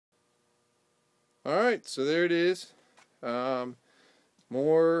Alright, so there it is.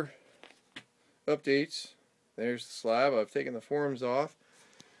 More updates. There's the slab. I've taken the forms off.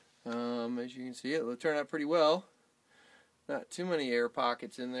 As you can see, it'll turn out pretty well. Not too many air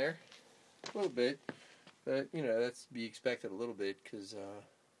pockets in there. A little bit. But, you know, that's to be expected a little bit because it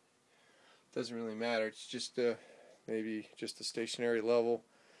doesn't really matter. It's just maybe just a stationary level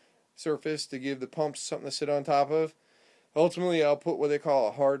surface to give the pumps something to sit on top of. Ultimately, I'll put what they call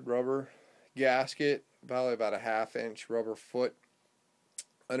a hard rubber gasket, probably about a 1/2-inch rubber foot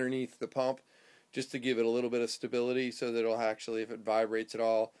underneath the pump, just to give it a little bit of stability so that it'll actually, if it vibrates at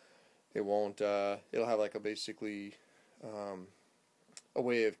all, it won't, it'll have like a basically a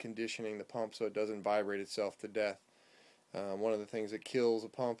way of conditioning the pump so it doesn't vibrate itself to death. One of the things that kills a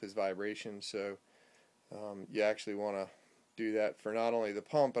pump is vibration, so you actually want to do that for not only the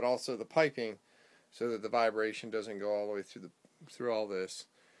pump but also the piping so that the vibration doesn't go all the way through all this.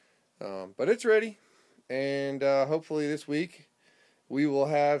 But it's ready, and hopefully this week we will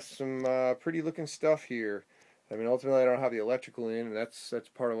have some pretty looking stuff here. I mean, ultimately I don't have the electrical in, and that's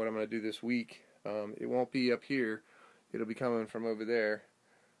part of what I'm going to do this week. It won't be up here. It'll be coming from over there,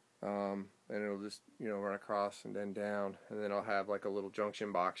 and it'll just, you know, run across and then down, and then I'll have like a little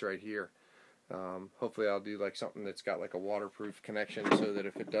junction box right here. Hopefully I'll do like something that's got like a waterproof connection so that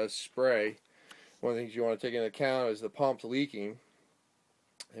if it does spray, one of the things you want to take into account is the pump's leaking,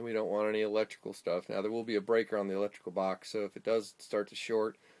 and we don't want any electrical stuff. Now, there will be a breaker on the electrical box, so if it does start to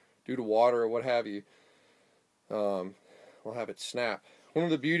short due to water or what have you, we'll have it snap. One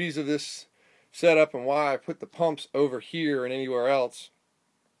of the beauties of this setup and why I put the pumps over here and anywhere else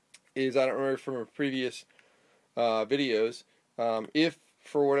is, I don't remember from previous videos, if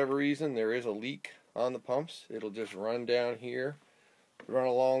for whatever reason there is a leak on the pumps, it'll just run down here, run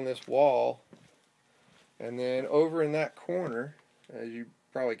along this wall, and then over in that corner, as you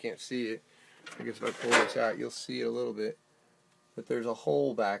probably can't see it, I guess if I pull this out you'll see it a little bit, but there's a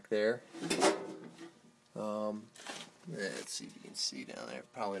hole back there. Let's see if you can see down there.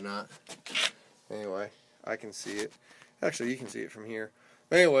 Probably not. Anyway, I can see it. Actually, you can see it from here.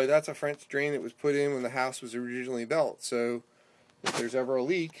 Anyway, that's a French drain that was put in when the house was originally built, so if there's ever a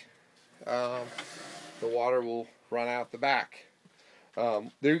leak, the water will run out the back.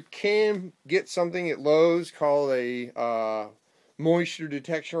 There can get something at Lowe's called a moisture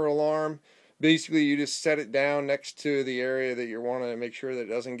detection alarm. Basically, you just set it down next to the area that you want to make sure that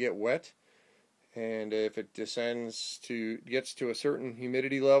it doesn't get wet, and if it gets to a certain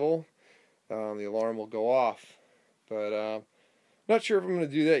humidity level, the alarm will go off. But not sure if I'm going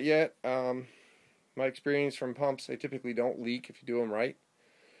to do that yet. My experience from pumps, they typically don't leak if you do them right.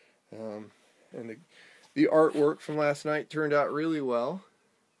 And the artwork from last night turned out really well.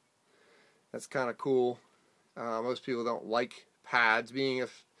 That's kind of cool. Most people don't like pads being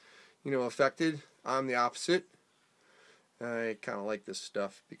affected. I'm the opposite. I kind of like this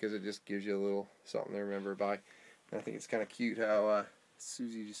stuff because it just gives you a little something to remember by. And I think it's kind of cute how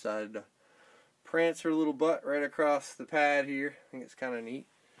Susie decided to prance her little butt right across the pad here. I think it's kind of neat.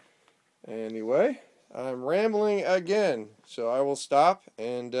 Anyway, I'm rambling again, so I will stop,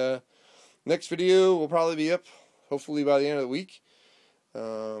 and next video will probably be up hopefully by the end of the week.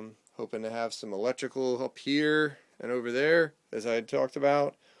 Hoping to have some electrical up here and over there, as I had talked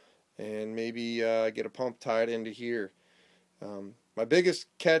about, and maybe get a pump tied into here. My biggest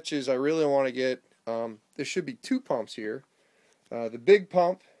catch is I really want to get, there should be 2 pumps here. The big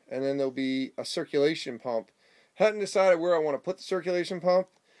pump, and then there'll be a circulation pump. Hadn't decided where I want to put the circulation pump.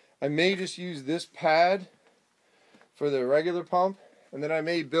 I may just use this pad for the regular pump, and then I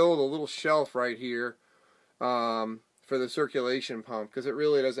may build a little shelf right here for the circulation pump, because it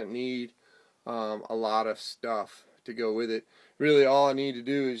really doesn't need a lot of stuff to go with it. Really all I need to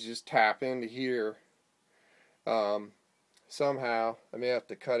do is just tap into here. Somehow I may have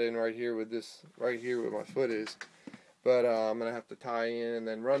to cut in right here with this, right here where my foot is, but I'm gonna have to tie in and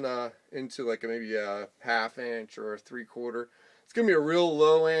then run into like maybe a 1/2 inch or a 3/4. It's gonna be a real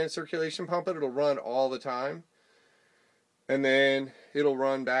low end circulation pump, but it'll run all the time, and then it'll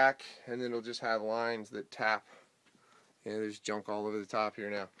run back, and then it'll just have lines that tap. There's junk all over the top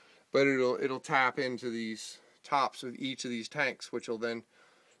here now, but it'll tap into these tops of each of these tanks, which will then,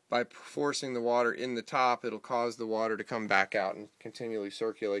 by forcing the water in the top, it'll cause the water to come back out and continually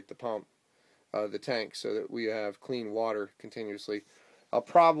circulate the pump, the tank, so that we have clean water continuously. I'll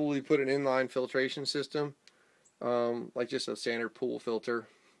probably put an inline filtration system, like just a standard pool filter,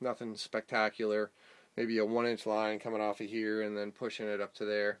 nothing spectacular. Maybe a 1-inch line coming off of here and then pushing it up to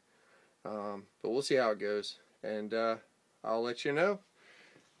there. But we'll see how it goes, and I'll let you know.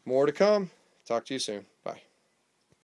 More to come. Talk to you soon.